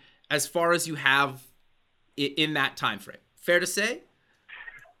doing as far as you have in that time frame. Fair to say?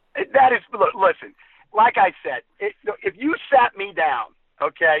 That is, listen, like I said, if you sat me down,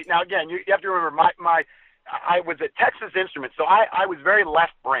 okay, now again, you have to remember I was at Texas Instruments, so I was very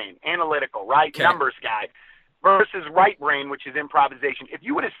left brain, analytical, right, okay. Numbers guy, versus right brain, which is improvisation. If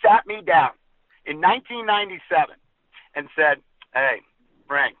you would have sat me down in 1997 and said, hey,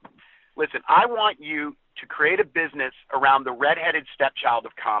 Frank, listen, I want you to create a business around the redheaded stepchild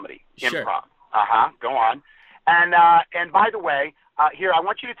of comedy, sure. Improv. Go on. And by the way, here, I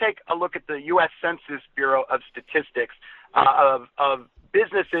want you to take a look at the U.S. Census Bureau of Statistics of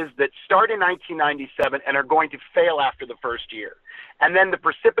businesses that start in 1997 and are going to fail after the first year. And then the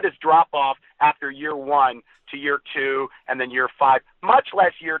precipitous drop-off after year 1 to year 2 and then year 5, much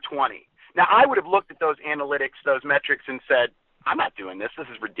less year 20. Now, I would have looked at those analytics, those metrics, and said, I'm not doing this. This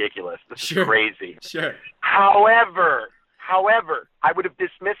is ridiculous. This sure. is crazy. Sure. However, I would have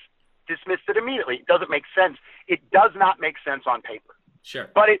dismissed it immediately. It doesn't make sense. It does not make sense on paper. Sure.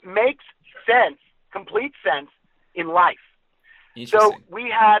 But it makes sense, complete sense, in life. So we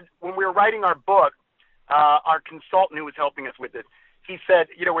had, when we were writing our book, our consultant who was helping us with this, he said,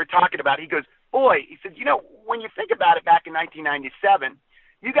 we're talking about, he goes, boy, he said, when you think about it back in 1997,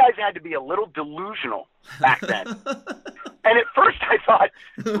 you guys had to be a little delusional back then. And at first I thought,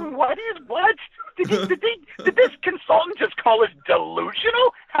 what? Did this consultant just call us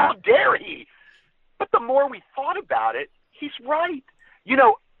delusional? How dare he? But the more we thought about it, he's right.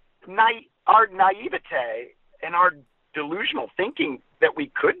 Our naivete and our delusional thinking that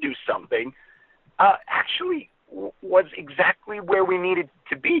we could do something actually was exactly where we needed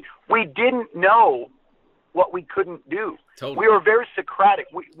to be. We didn't know what we couldn't do. Totally. We were very Socratic.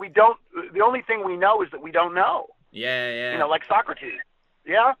 We don't. The only thing we know is that we don't know. Yeah. Like Socrates.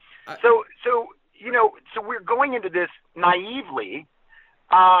 Yeah. So we're going into this naively,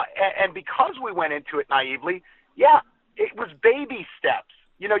 and because we went into it naively, it was baby steps.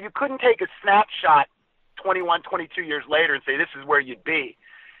 You couldn't take a snapshot 21, 22 years later and say this is where you'd be.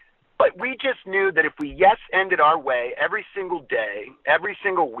 But we just knew that if we yes-ended our way every single day, every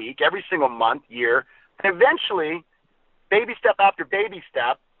single week, every single month, year, and eventually, baby step after baby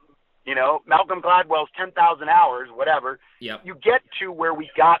step, Malcolm Gladwell's 10,000 hours, whatever, yep. You get to where we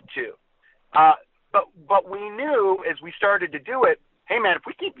got to. But we knew as we started to do it, hey, man, if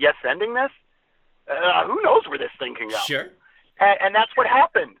we keep yes-ending this, who knows where this thing can go? Sure. And that's what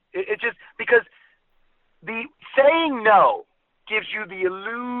happened. It just because the saying no gives you the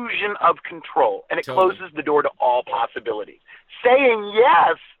illusion of control, and it totally. closes the door to all possibilities. Saying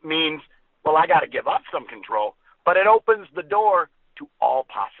yes means, well, I got to give up some control, but it opens the door to all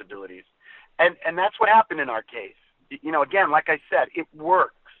possibilities. And that's what happened in our case. Again, like I said, it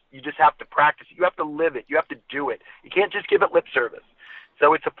works. You just have to practice it. You have to live it. You have to do it. You can't just give it lip service.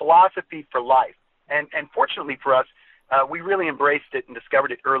 So it's a philosophy for life. And fortunately for us, we really embraced it and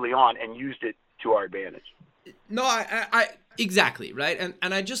discovered it early on and used it to our advantage. No, I exactly, right?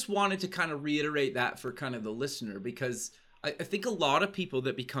 And I just wanted to kind of reiterate that for kind of the listener, because I think a lot of people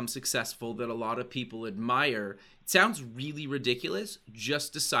that become successful, that a lot of people admire, it sounds really ridiculous,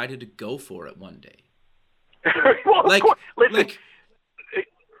 just decided to go for it one day. Well, like, listen,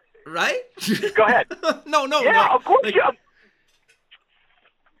 right? Go ahead. No. Yeah, of course. Like,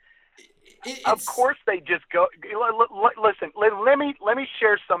 of course they just go. Listen, let me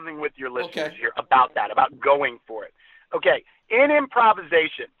share something with your listeners here about that, about going for it. Okay, in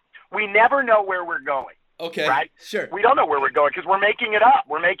improvisation, we never know where we're going. Okay. Right? Sure. We don't know where we're going because we're making it up.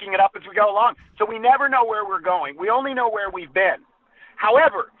 We're making it up as we go along. So we never know where we're going. We only know where we've been.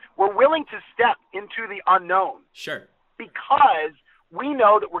 However, we're willing to step into the unknown. Sure. Because we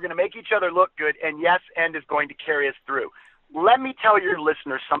know that we're going to make each other look good, and yes, and is going to carry us through. let me tell your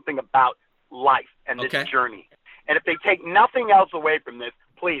listeners something about life and this journey. And if they take nothing else away from this,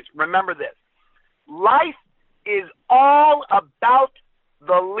 please remember this. Life is all about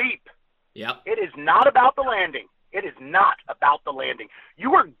the leap. Yep. It is not about the landing. It is not about the landing.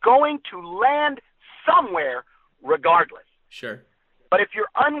 You are going to land somewhere regardless. Sure. But if you're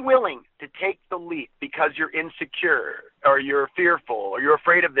unwilling to take the leap because you're insecure or you're fearful or you're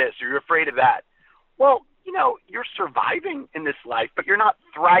afraid of this or you're afraid of that, well, you know, you're surviving in this life, but you're not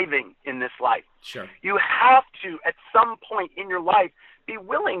thriving in this life. Sure. You have to, at some point in your life, be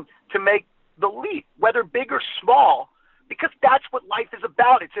willing to make the leap, whether big or small, because that's what life is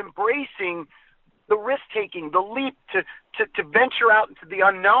about. It's embracing the risk-taking, the leap to venture out into the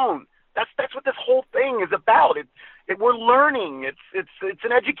unknown. That's what this whole thing is about. We're learning. It's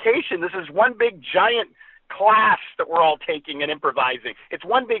an education. This is one big giant class that we're all taking and improvising. It's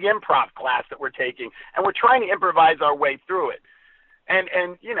one big improv class that we're taking, and we're trying to improvise our way through it.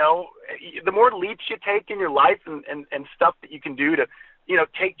 And you know, the more leaps you take in your life and stuff that you can do to, you know,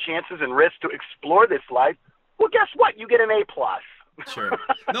 take chances and risks to explore this life, well, guess what? You get an A+. Sure.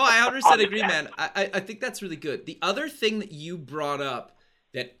 No, I 100% agree, man. I think that's really good. The other thing that you brought up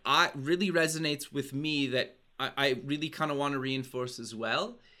that really resonates with me that I really kind of want to reinforce as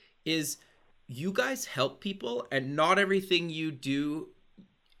well is you guys help people, and not everything you do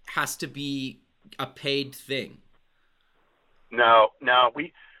has to be a paid thing. No,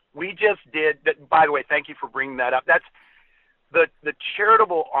 we just did that. By the way, thank you for bringing that up. That's the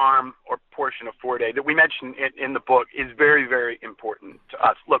charitable arm or portion of 4-Day that we mentioned in the book is very, very important to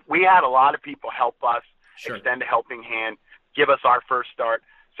us. Look, we had a lot of people help us, Sure. extend a helping hand, give us our first start.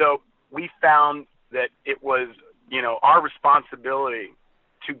 So we found that it was, you know, our responsibility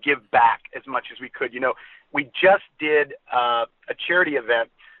to give back as much as we could. You know, we just did a charity event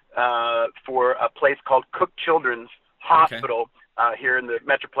for a place called Cook Children's Hospital here in the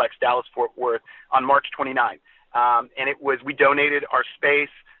Metroplex, Dallas-Fort Worth on March 29th. And we donated our space,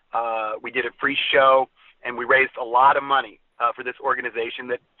 we did a free show, and we raised a lot of money for this organization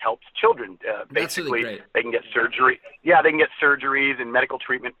that helps children. Basically, really they can get surgery. Yeah, they can get surgeries and medical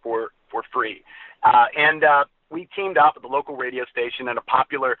treatment for free. And we teamed up with the local radio station and a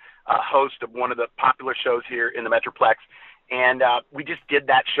popular host of one of the popular shows here in the Metroplex, and we just did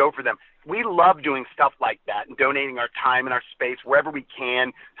that show for them. We love doing stuff like that and donating our time and our space wherever we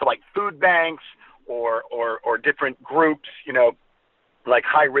can to like food banks or different groups, you know, like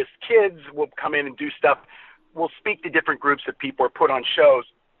high-risk kids will come in and do stuff. We'll speak to different groups of people or put on shows.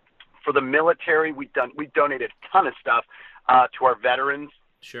 For the military, we donated a ton of stuff to our veterans.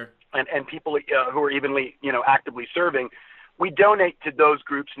 Sure. And people who are evenly, you know, actively serving. We donate to those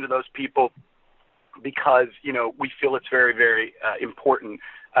groups and to those people because, you know, we feel it's very, very important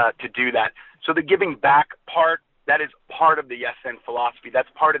to do that. So the giving back part, that is part of the Yes and philosophy. That's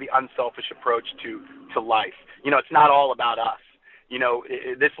part of the unselfish approach to life. You know, it's not all about us. You know,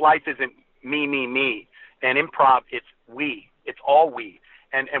 this life isn't me. And improv, it's we. It's all we.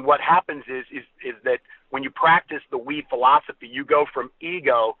 And what happens is that when you practice the we philosophy, you go from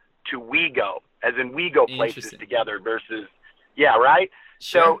ego to we go, as in we go places together versus, yeah, right?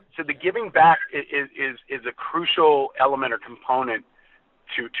 Sure. So the giving back is a crucial element or component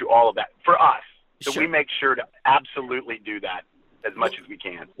to all of that for us. So Sure. we make sure to absolutely do that as much as we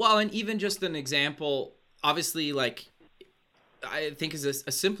can. Well, and even just an example, obviously, like, I think is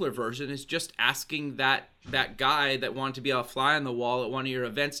a simpler version is just asking that guy that wanted to be a fly on the wall at one of your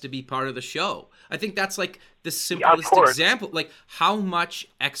events to be part of the show. I think that's like the simplest example. Like, how much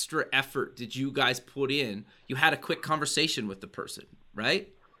extra effort did you guys put in? You had a quick conversation with the person, right?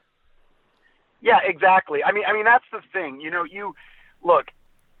 Yeah, exactly. I mean, that's the thing. You know,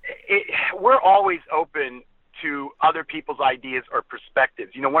 we're always open to other people's ideas or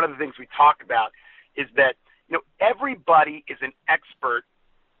perspectives. You know, one of the things we talk about is that, you know, everybody is an expert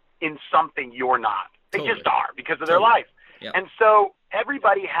in something you're not. They just are because of their life. Yep. And so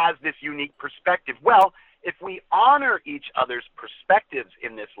everybody has this unique perspective. Well, if we honor each other's perspectives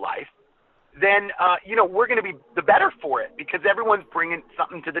in this life, then, you know, we're going to be the better for it because everyone's bringing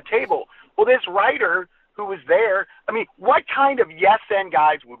something to the table. Well, this writer who was there, I mean, what kind of yes and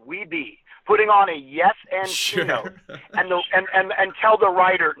guys would we be putting on a yes and keynote and tell the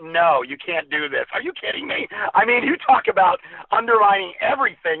writer, no, you can't do this? Are you kidding me? I mean, you talk about underlining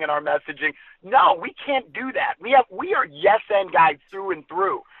everything in our messaging. No, we can't do that. We are yes and guys through and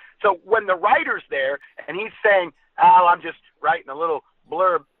through. So when the writer's there and he's saying, oh, I'm just writing a little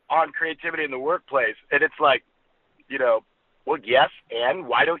blurb on creativity in the workplace, and it's like, you know, well, yes, and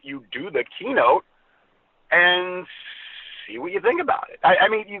why don't you do the keynote and see what you think about it. I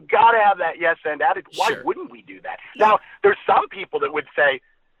mean, you got to have that yes and attitude. Why Sure. wouldn't we do that? Now, there's some people that would say,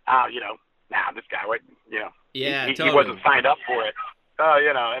 this guy, Yeah, he totally. wasn't signed up for it.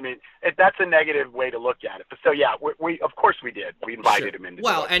 I mean, that's a negative way to look at it. But so yeah, we of course we did. We invited him in.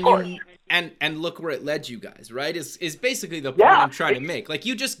 Well, and and look where it led you guys, right? Is basically the point Yeah. I'm trying to make. Like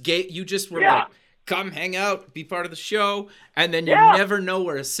you just were Yeah. like, come hang out, be part of the show, and then you Yeah. never know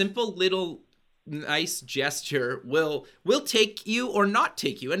where a simple little nice gesture will take you or not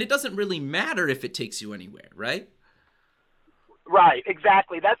take you, and it doesn't really matter if it takes you anywhere, right? Right,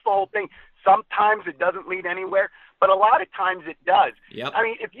 exactly. That's the whole thing. Sometimes it doesn't lead anywhere, but a lot of times it does. Yep. I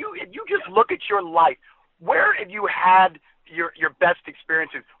mean, if you just look at your life, where have you had your best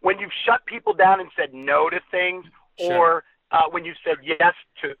experiences? When you've shut people down and said no to things, Sure. or when you said yes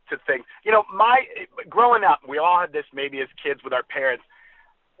to things. Growing up, we all had this maybe as kids with our parents.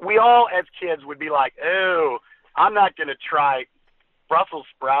 We all as kids would be like, "Oh, I'm not going to try Brussels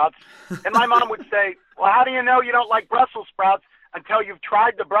sprouts." And my mom would say, "Well, how do you know you don't like Brussels sprouts until you've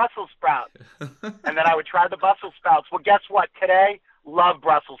tried the Brussels sprouts?" And then I would try the Brussels sprouts. Well, guess what? Today, love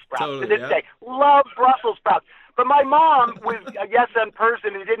Brussels sprouts. Totally, to this yeah. day, love Brussels sprouts. But my mom was a yes-and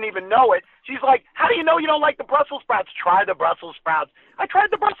person and didn't even know it. She's like, "How do you know you don't like the Brussels sprouts? Try the Brussels sprouts." I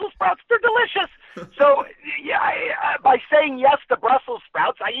tried the Brussels sprouts. They're delicious. So, yeah, by saying yes to Brussels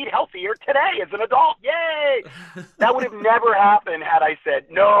sprouts, I eat healthier today as an adult. Yay! That would have never happened had I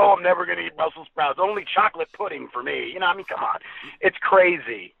said, "No, I'm never going to eat Brussels sprouts. Only chocolate pudding for me." I mean, come on. It's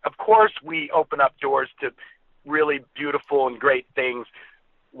crazy. Of course, we open up doors to really beautiful and great things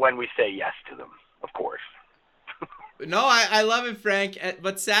when we say yes to them, of course. No, I love it, Frank.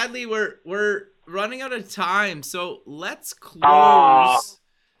 But sadly, we're running out of time. So let's close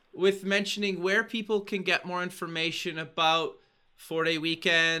with mentioning where people can get more information about 4-Day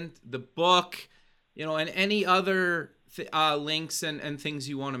Weekend, the book, and any other links and things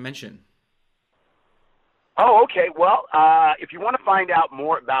you want to mention. Oh, okay. Well, if you want to find out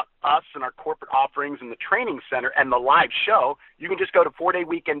more about us and our corporate offerings and the training center and the live show, you can just go to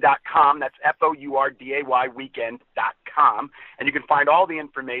 4dayweekend.com. That's FOURDAY weekend.com. And you can find all the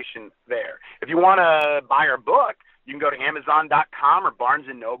information there. If you want to buy our book, you can go to Amazon.com or Barnes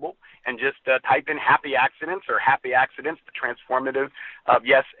 & Noble and just type in Happy Accidents or Happy Accidents, the transformative of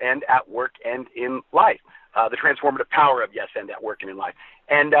yes and at work and in life. The transformative power of yes and at work and in life.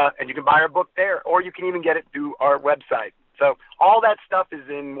 And you can buy our book there, or you can even get it through our website. So all that stuff is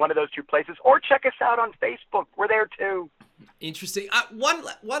in one of those two places, or check us out on Facebook. We're there too. Interesting. One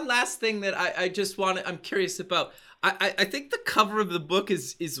last thing that I'm curious about. I think the cover of the book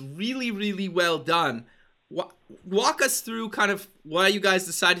is really, really well done. Walk us through kind of why you guys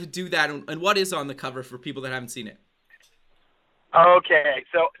decided to do that and what is on the cover for people that haven't seen it. Okay,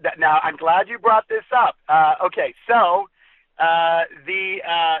 so now I'm glad you brought this up.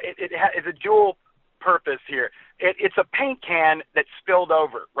 It's a dual purpose here. It's a paint can that spilled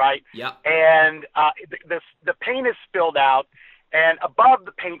over, right? Yeah. And the paint is spilled out, and above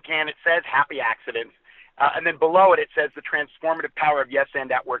the paint can it says Happy Accidents, and then below it says the transformative power of yes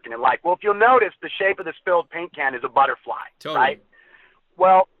and at work and in life. Well, if you'll notice, the shape of the spilled paint can is a butterfly, Totally. right?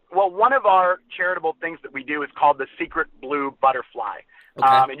 Well, one of our charitable things that we do is called the Secret Blue Butterfly.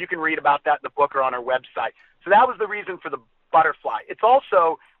 Okay. And you can read about that in the book or on our website. So that was the reason for the butterfly. It's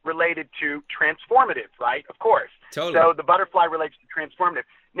also related to transformative, right? Of course. Totally. So the butterfly relates to transformative.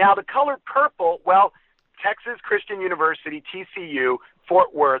 Now, the color purple, well, Texas Christian University, TCU,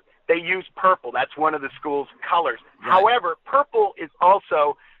 Fort Worth, they use purple. That's one of the school's colors. Right. However, purple is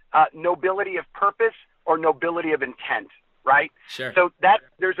also nobility of purpose or nobility of intent. Right? Sure. So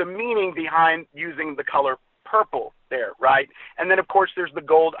there's a meaning behind using the color purple there, right? And then, of course, there's the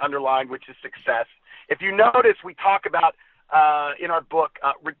gold underlined, which is success. If you notice, we talk about in our book,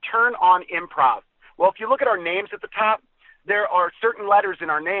 return on improv. Well, if you look at our names at the top, there are certain letters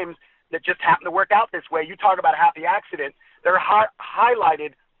in our names that just happen to work out this way. You talk about Happy Accident. They're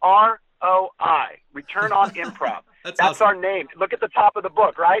highlighted ROI, return on improv. That's awesome. Our name. Look at the top of the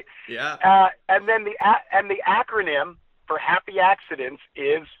book, right? Yeah. And then the acronym for Happy Accidents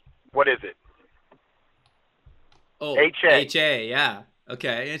is, what is it? Oh, HA. HA, yeah.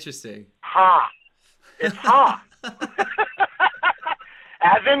 Okay, interesting. Ha. It's ha.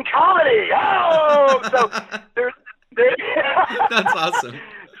 As in comedy. Oh, so there's That's awesome.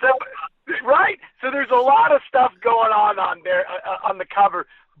 So, right. So there's a lot of stuff going on there on the cover,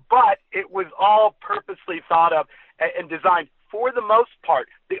 but it was all purposely thought of and designed. For the most part,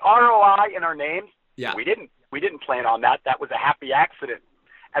 the ROI in our names, Yeah. we didn't plan on that. That was a happy accident.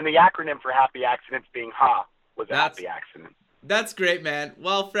 And the acronym for Happy Accidents being HA was a happy accident. That's great, man.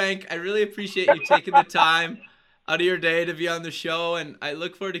 Well, Frank, I really appreciate you taking the time. out of your day to be on the show, and I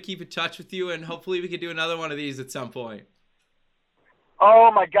look forward to keep in touch with you, and hopefully we can do another one of these at some point. Oh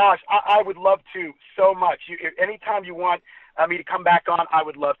my gosh, I would love to so much. Anytime you want me to come back on, I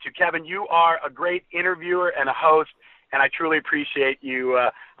would love to. Kevin, you are a great interviewer and a host, and I truly appreciate you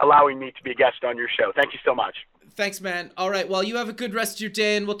allowing me to be a guest on your show. Thank you so much. Thanks, man. All right, well, you have a good rest of your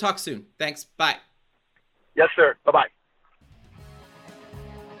day, and we'll talk soon. Thanks. Bye. Yes, sir. Bye-bye.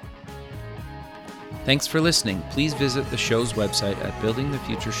 Thanks for listening. Please visit the show's website at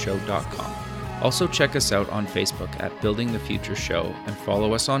buildingthefutureshow.com. Also check us out on Facebook at Building the Future Show and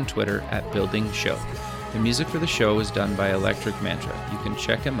follow us on Twitter at Building Show. The music for the show is done by Electric Mantra. You can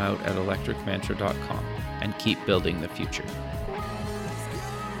check him out at electricmantra.com and keep building the future.